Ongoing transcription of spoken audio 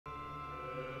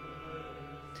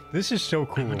This is so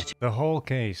cool. The whole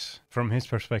case from his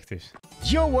perspective.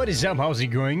 Yo, what is up? How's it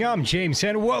going? I'm James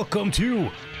and welcome to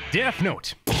Death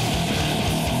Note.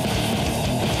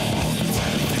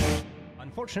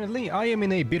 Unfortunately, I am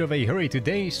in a bit of a hurry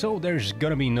today, so there's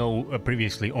gonna be no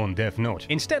previously on Death Note.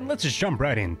 Instead, let's just jump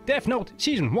right in. Death Note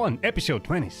Season 1, Episode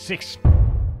 26.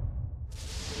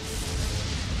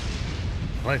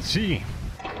 Let's see.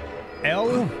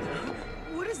 L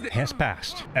has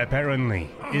passed. Apparently.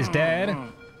 Is that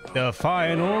the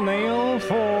final nail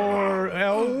for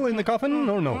L in the coffin,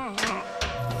 or no?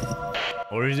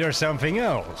 Or is there something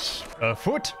else? A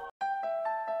foot?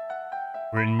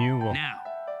 Renewal. Now,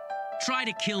 try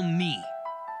to kill me.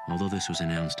 Although this was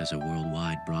announced as a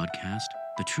worldwide broadcast,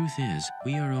 the truth is,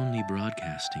 we are only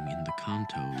broadcasting in the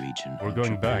Kanto region. We're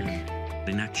going back.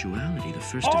 In actuality, the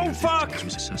first Oh, of your fuck! victims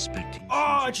was a suspect. Oh,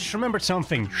 I just remembered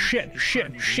something. Shit.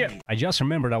 I just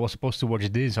remembered I was supposed to watch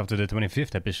this after the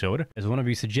 25th episode, as one of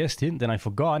you suggested, then I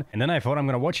forgot, and then I thought I'm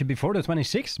gonna watch it before the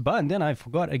 26th, but then I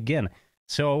forgot again.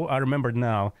 So I remembered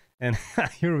now, and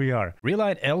here we are.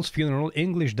 Relight L's funeral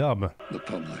English dub. The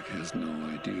public has no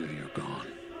idea you're gone.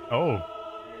 Oh.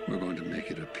 We're going to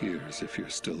make it appear as if you're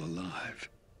still alive.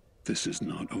 This is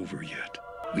not over yet.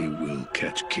 We will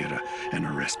catch Kira and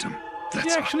arrest him. That's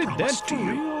Is he actually our dead promise for to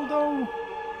you. real, though?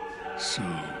 So,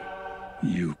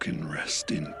 you can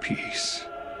rest in peace.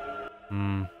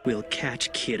 We'll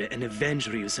catch Kira and avenge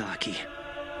Ryuzaki.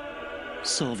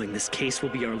 Solving this case will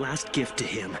be our last gift to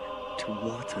him, to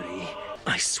Watari.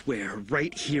 I swear,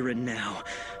 right here and now,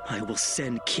 I will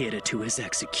send Kira to his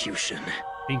execution.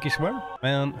 Pinky swear?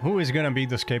 And who is gonna be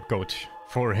the scapegoat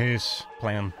for his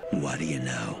plan? What do you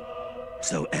know?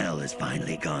 So L is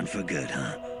finally gone for good,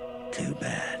 huh? Too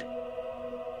bad.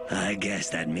 I guess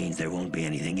that means there won't be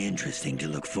anything interesting to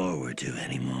look forward to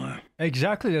anymore.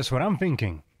 Exactly, that's what I'm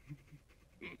thinking.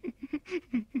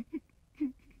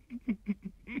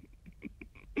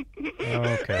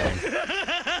 Okay.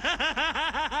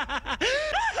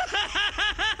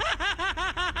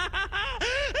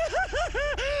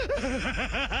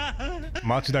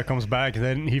 Matsuda comes back,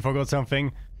 then he forgot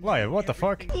something. Why? What the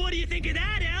fuck? What do you think of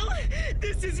that, L?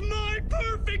 This is my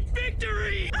perfect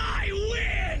victory! I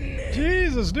win!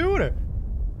 Jesus, dude!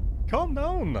 Calm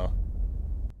down.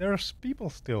 There's people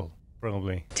still,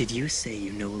 probably. Did you say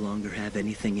you no longer have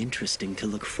anything interesting to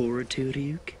look forward to,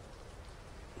 Ryuk?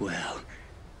 Well,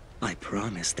 I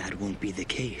promise that won't be the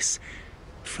case.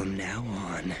 From now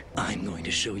on, I'm going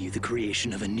to show you the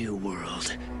creation of a new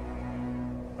world.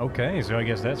 Okay, so I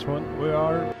guess that's what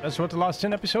that's what the last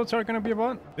 10 episodes are gonna be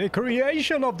about. The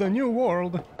creation of the new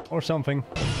world, or something.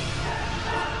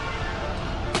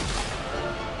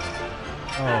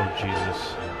 Oh,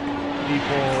 Jesus.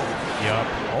 People, yup.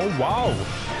 Oh, wow.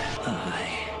 I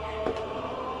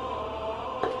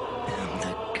am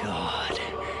the god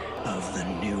of the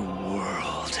new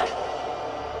world.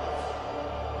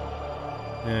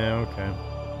 Yeah, okay.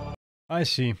 I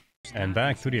see. And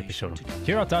back to the episode.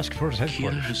 Kira Task Force Kira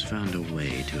headquarters. has found a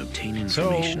way to obtain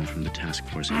information from the task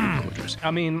force headquarters. I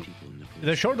mean,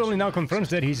 the short only now confirms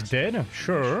that he's dead,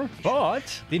 sure,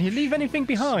 but did he leave anything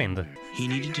behind? He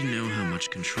needed to know how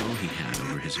much control he had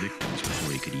over his victims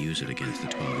before he could use it against the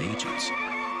 12 agents.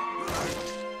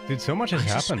 Dude, so much has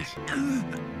happened.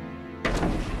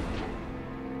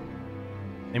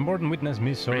 Important witness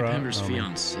Miss Sora. Pember's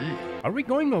fiancée. Are we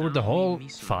going over the whole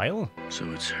file?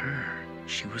 So it's her.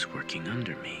 She was working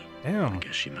under me. Damn. I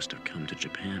guess she must have come to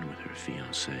Japan with her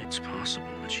fiancé. It's possible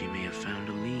that she may have found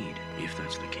a lead. If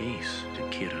that's the case, did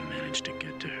Kira manage to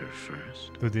get to her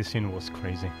first? Dude, this scene was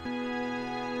crazy.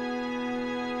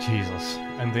 Jesus.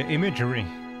 And the imagery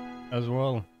as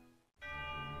well.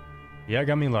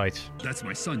 Yagami Light. That's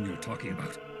my son you're talking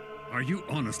about. Are you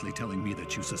honestly telling me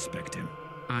that you suspect him?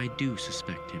 I do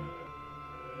suspect him.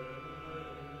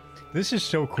 This is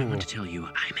so I cool. want to tell you,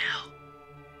 I'm L.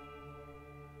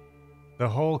 The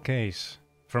whole case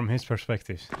from his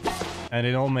perspective. And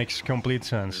it all makes complete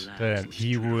sense that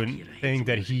he would think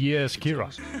that he is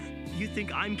Kira. You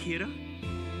think I'm Kira?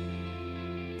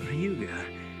 Ryuga,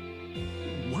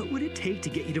 what would it take to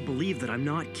get you to believe that I'm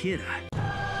not Kira?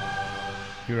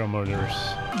 Kira murders.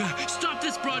 Stop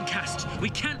this broadcast! We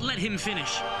can't let him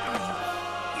finish!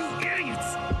 You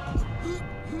idiots!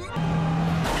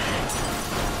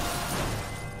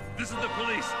 This is the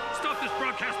police! Stop this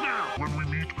broadcast now! When we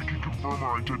meet, we can confirm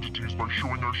our identities by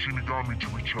showing our Shinigami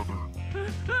to each other.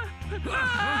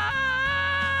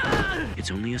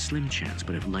 It's only a slim chance,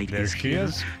 but if Light There is she Kira,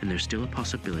 is. and there's still a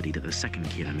possibility that the second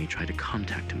Kira may try to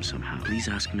contact him somehow. Please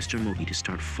ask Mr. Mogi to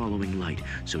start following Light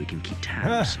so he can keep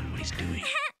tabs on what he's doing.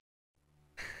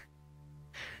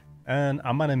 And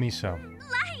Amane Misa.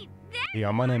 Light, there The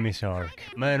Amane Misa arc.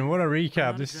 Man, what a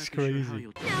recap. This is crazy.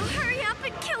 Now hurry up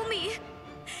and kill me.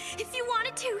 If you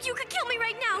wanted to, you could kill me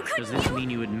right now, couldn't you? Does this mean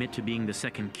you admit to being the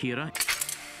second Kira?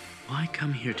 Why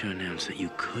come here to announce that you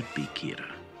could be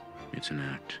Kira? It's an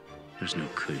act. There's no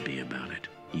could be about it.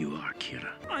 You are Kira.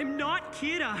 I'm not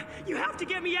Kira. You have to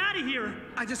get me out of here.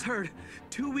 I just heard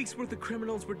 2 weeks worth of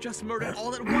criminals were just murdered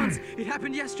all at once. It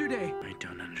happened yesterday. I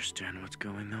don't understand what's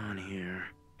going on here.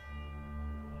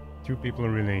 2 people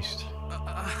released.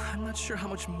 I'm not sure how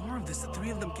much more of this the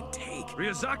 3 of them can take.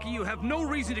 Ryuzaki, you have no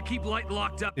reason to keep Light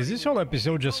locked up. Is this whole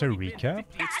episode just a recap?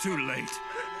 It's too late.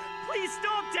 Please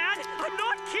stop, Dad. I'm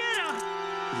not Kira.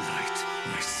 Light,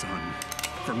 my son.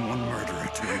 From one murderer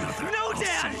to another. No,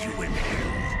 Dad! I'll see you in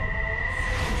hell.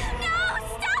 No,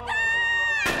 stop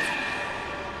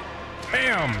it!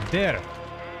 Bam! There.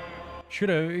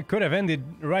 It could have ended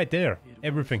right there.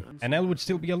 Everything. And Elle would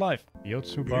still be alive. Their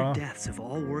Yotsuba. deaths have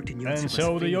all worked in Yotsuba's And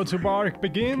so the favor. Yotsuba arc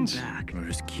begins. Back. Or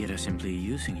is Kira simply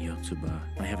using Yotsuba?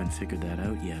 I haven't figured that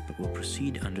out yet, but we'll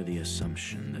proceed under the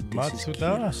assumption that this is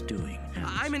Matsuda? Kira's doing. And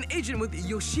I'm an agent with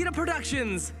Yoshida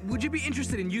Productions. Would you be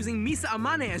interested in using Misa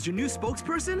Amane as your new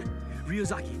spokesperson?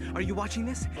 Ryuzaki, are you watching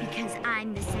this? Because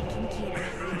I'm the second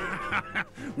Kira.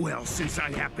 Well, since I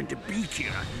happen to be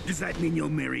Kira, does that mean you'll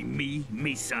marry me,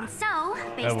 Misa? So,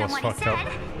 based was on what he fucked up.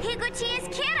 said, Higuchi is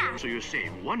Kira. So you're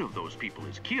saying one of those people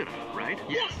is Kira, right?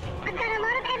 Yes, I've got a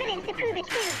lot of evidence to prove it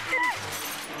too.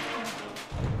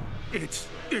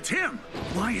 It's him!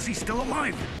 Why is he still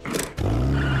alive?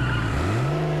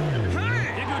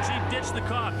 Higuchi ditched the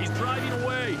cop. He's driving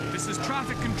away. This is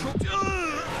traffic control.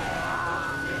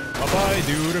 Bye-bye,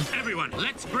 dude. everyone,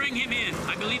 let's bring him in.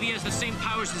 I believe he has the same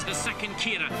powers as the second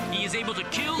Kira. He is able to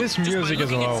kill This just music by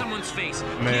as looking well. at someone's face.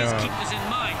 Man. Please keep this in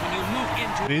mind when you move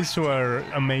into... These were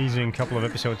amazing couple of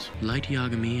episodes. Light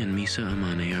Yagami and Misa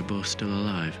Amane are both still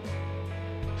alive.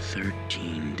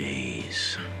 13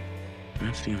 days.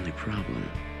 That's the only problem.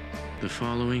 The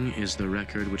following is the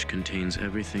record which contains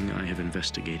everything I have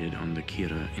investigated on the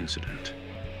Kira incident.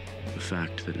 The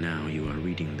fact that now you are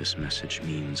reading this message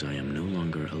means I am no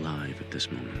longer alive at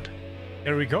this moment.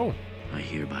 There we go. I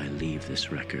hereby leave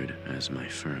this record as my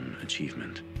firm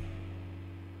achievement.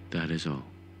 That is all.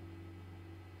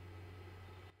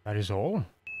 That is all.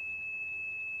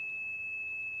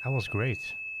 That was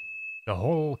great. The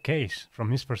whole case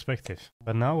from his perspective.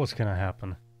 But now what's gonna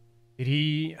happen? Did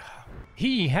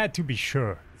he had to be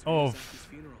sure of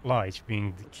Light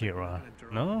being the Kira,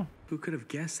 no? Who could have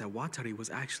guessed that Watari was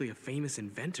actually a famous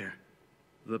inventor?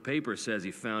 The paper says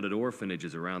he founded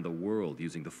orphanages around the world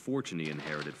using the fortune he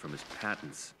inherited from his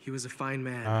patents. He was a fine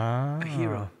man, Ah. a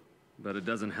hero. But it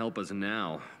doesn't help us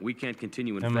now. We can't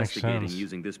continue That makes investigating sense.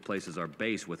 using this place as our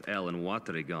base with Elle and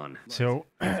Watari gone. So,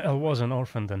 Elle was an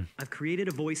orphan then. I've created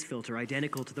a voice filter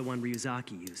identical to the one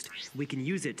Ryuzaki used. We can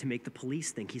use it to make the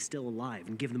police think he's still alive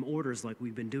and give them orders like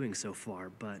we've been doing so far,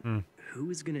 but who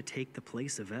is gonna take the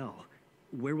place of L?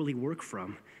 Where will he work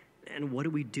from? And what do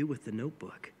we do with the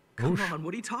notebook? Come on,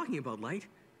 what are you talking about, Light?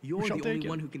 You're shall the take only it?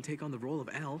 one who can take on the role of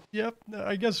L. Yep,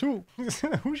 I guess who?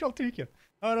 Who shall take it?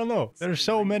 I don't know. There's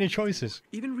so many choices.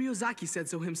 Even Ryuzaki said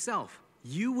so himself.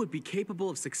 You would be capable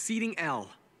of succeeding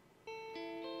L.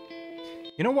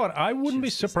 You know what? I wouldn't be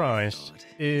Just as I surprised thought.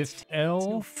 if No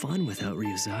Elle... fun without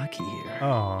Ryuzaki here.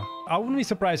 I wouldn't be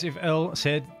surprised if Elle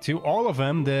said to all of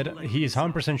them that he is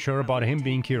 100% sure about him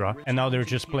being Kira, and now they're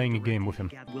just playing a game with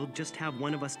him. We'll just have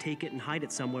one of us take it and hide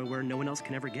it somewhere where no one else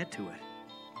can ever get to it.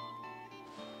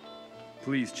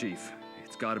 Please, Chief.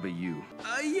 It's gotta be you.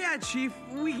 Yeah, Chief,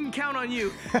 we can count on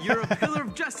you. You're a pillar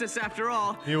of justice after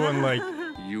all. You went like...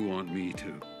 You want me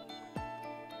to?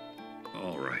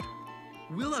 All right.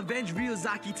 We'll avenge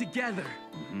Ryuzaki together.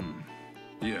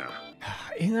 Yeah.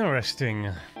 Interesting.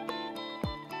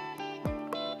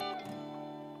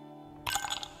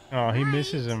 Oh, he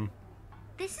misses him.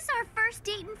 This is our first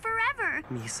date in forever.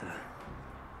 Misa,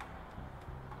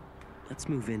 let's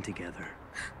move in together.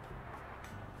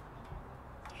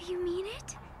 Do you mean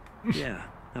it? Yeah,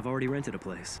 I've already rented a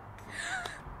place.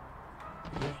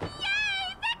 Yay!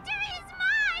 Victory is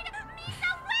mine!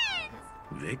 Misa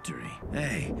wins! Victory?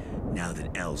 Hey, now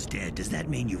that L's dead, does that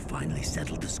mean you finally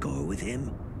settled the score with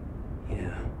him?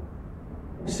 Yeah.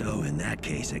 So in that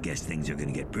case, I guess things are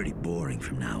gonna get pretty boring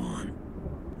from now on.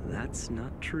 That's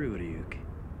not true, Ryuk.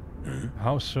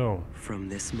 How so? From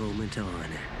this moment on,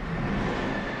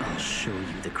 I'll show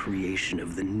you the creation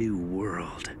of the new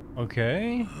world.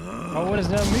 Okay. Oh, what does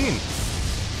that mean?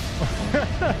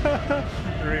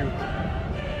 Ryuk.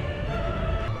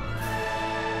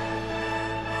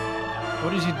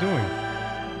 What is he doing?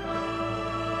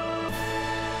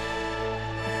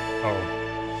 Oh.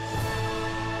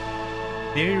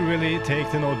 They really take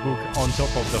the notebook on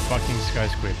top of the fucking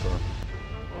skyscraper.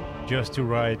 Just to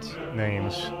write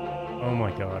names. Oh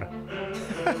my god.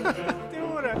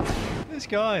 Dude, this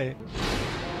guy.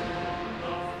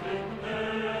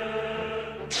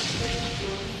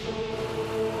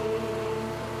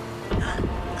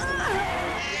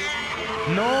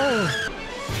 No!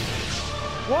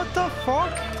 What the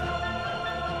fuck?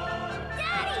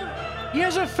 Daddy! He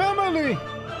has a family!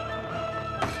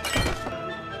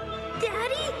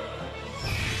 Daddy?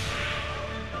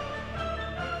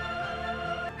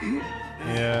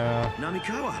 Yeah.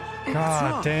 Namikawa!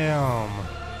 God damn.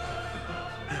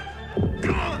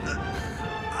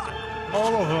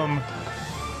 All of them.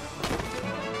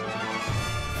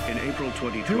 In April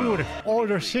 2012, Dude,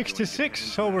 Order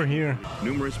 66 over here.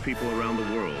 numerous people around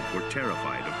the world were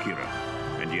terrified of Kira,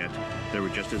 and yet there were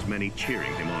just as many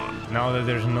cheering him on. Now that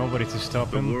there's nobody to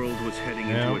stop him. The world was heading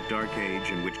into a dark age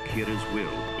in which Kira's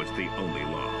will was the only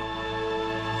law.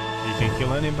 He can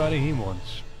kill anybody he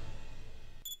wants.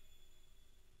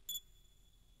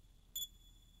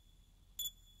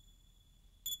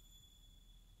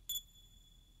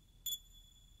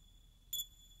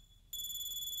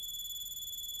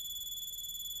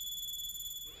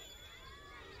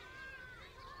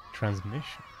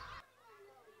 Transmission.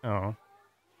 Oh.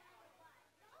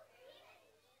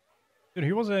 Dude,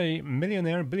 he was a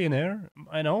millionaire, billionaire,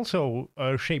 and also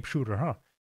a sharpshooter, huh?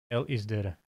 L is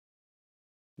dead.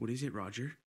 What is it,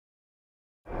 Roger?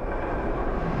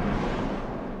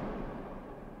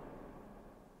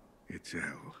 It's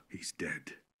L. He's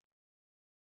dead.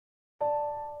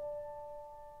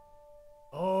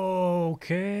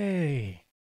 Okay.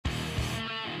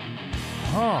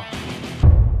 Huh.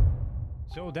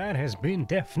 So that has been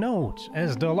Death Note.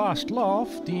 As the last laugh,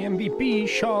 the MVP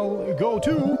shall go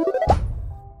to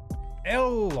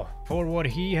L for what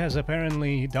he has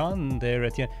apparently done there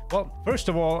at the end. Well, first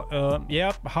of all,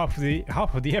 yeah, half of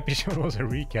the episode was a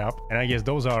recap, and I guess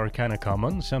those are kind of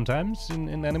common sometimes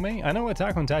in anime. I know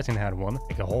Attack on Titan had one,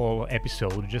 like a whole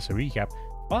episode, just a recap.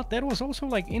 But that was also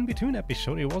like in between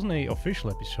episode. It wasn't an official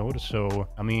episode, so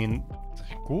I mean,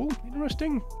 cool,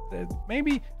 interesting.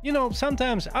 Maybe, you know,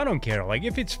 sometimes I don't care. Like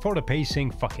if it's for the pacing,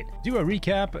 fuck it. Do a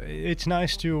recap. It's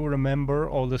nice to remember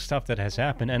all the stuff that has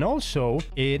happened, and also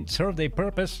it served a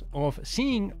purpose of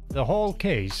seeing the whole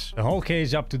case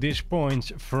up to this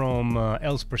point from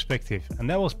L's perspective, and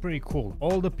that was pretty cool.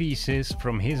 All the pieces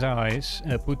from his eyes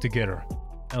put together.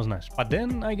 That was nice. But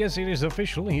then, I guess it is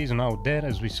official. He's now dead,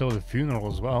 as we saw the funeral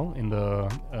as well in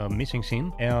the missing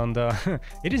scene. And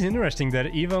it is interesting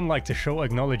that even like the show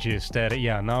acknowledges that,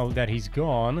 yeah, now that he's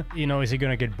gone, you know, is it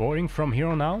gonna get boring from here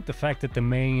on out? The fact that the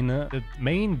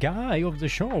main guy of the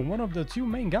show, one of the two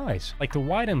main guys, like the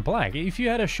white and black. If you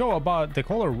had a show about the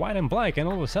color white and black, and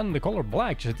all of a sudden the color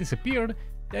black just disappeared,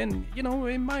 then, you know,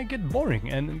 it might get boring.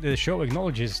 And the show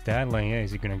acknowledges that, like, yeah,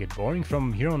 is it gonna get boring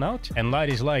from here on out? And Light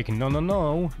is like, no,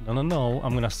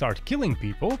 I'm gonna start killing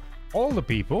people, all the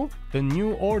people, the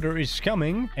new order is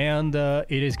coming, and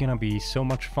it is gonna be so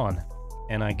much fun.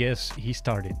 And I guess he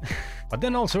started. But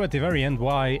then also at the very end,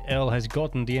 why L has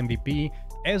gotten the MVP,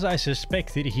 as I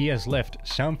suspected, he has left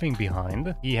something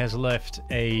behind. He has left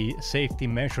a safety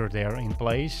measure there in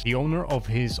place. The owner of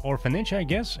his orphanage, I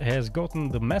guess, has gotten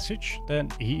the message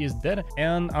that he is dead.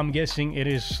 And I'm guessing it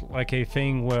is like a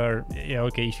thing where, yeah,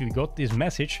 okay, if you got this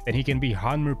message, then he can be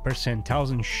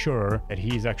 100% sure that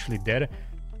he is actually dead.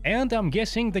 And I'm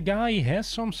guessing the guy has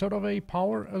some sort of a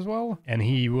power as well, and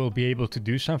he will be able to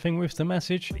do something with the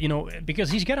message, you know,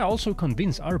 because he's gotta also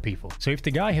convince other people. So if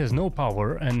the guy has no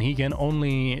power and he can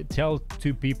only tell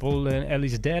two people L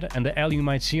is dead, and the L you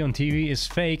might see on TV is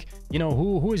fake, you know,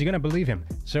 who is gonna believe him?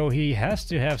 So he has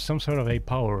to have some sort of a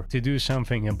power to do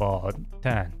something about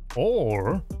that.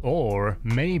 Or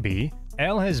maybe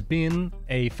L has been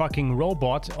a fucking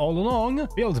robot all along,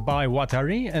 built by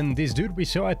Watari and this dude we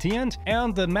saw at the end,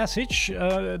 and the message,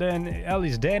 then L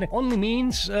is dead, only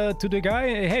means to the guy,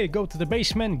 hey, go to the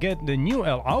basement, get the new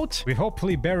L out, with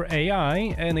hopefully better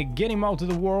AI, and get him out of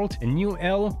the world, a new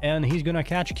L, and he's gonna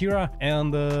catch Kira,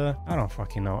 and I don't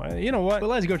fucking know. You know what,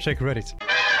 let's go check Reddit.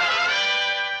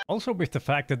 Also, with the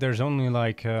fact that there's only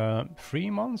like 3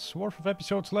 months worth of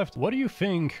episodes left, what do you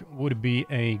think would be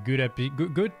a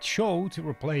good show to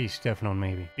replace Death Note,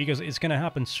 maybe? Because it's gonna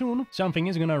happen soon. Something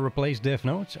is gonna replace Death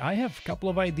Note. I have a couple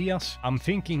of ideas. I'm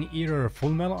thinking either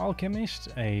Fullmetal Alchemist,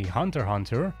 a Hunter x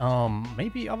Hunter,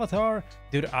 maybe Avatar.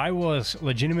 Dude, I was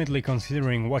legitimately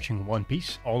considering watching One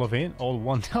Piece, all of it, all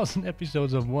 1000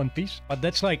 episodes of One Piece. But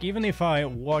that's like, even if I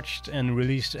watched and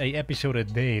released an episode a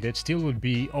day, that still would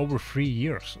be over 3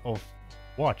 years of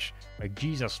watch. Like,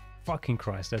 Jesus fucking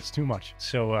Christ, that's too much.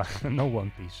 So, no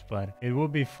One Piece, but it will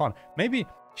be fun. Maybe,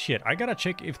 shit, I gotta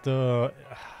check if the...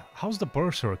 How's the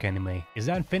Berserk anime? Is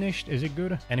that finished? Is it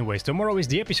good? Anyways, tomorrow is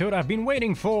the episode I've been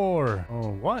waiting for. Oh,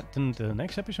 what? And the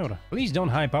next episode? Please don't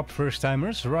hype up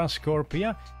first-timers,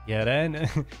 Rascorpia. Yeah, then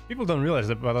people don't realize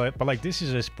that, but like this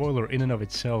is a spoiler in and of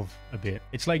itself a bit.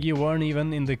 It's like you weren't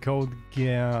even in the Code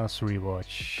Geass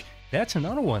rewatch. That's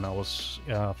another one I was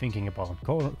thinking about.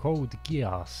 Code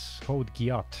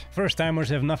Geass. First-timers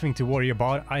have nothing to worry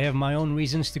about. I have my own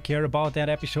reasons to care about that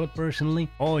episode personally.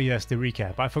 Oh yes, the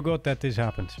recap. I forgot that this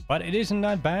happened. But it isn't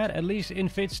that bad. At least it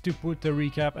fits to put the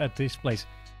recap at this place.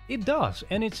 It does,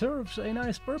 and it serves a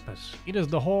nice purpose. It is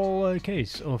the whole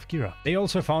case of Kira. They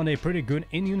also found a pretty good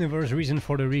in-universe reason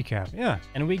for the recap. Yeah,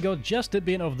 and we got just a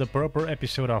bit of the proper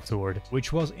episode afterward,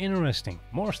 which was interesting.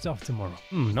 More stuff tomorrow.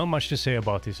 Not much to say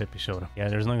about this episode. Yeah,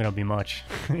 there's not gonna be much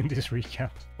in this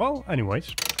recap. Well,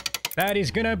 anyways. That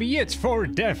is gonna be it for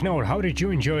Death Note. How did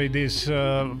you enjoy this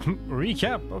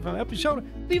recap of an episode?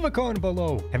 Leave a comment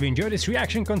below. Have you enjoyed this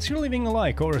reaction? Consider leaving a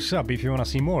like or a sub if you wanna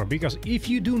see more, because if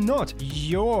you do not,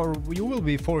 you will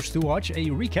be forced to watch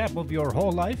a recap of your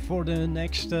whole life for the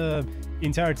next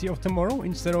entirety of tomorrow,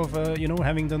 instead of, you know,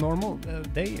 having the normal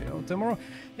day of tomorrow.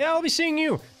 Yeah, I'll be seeing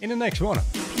you in the next one.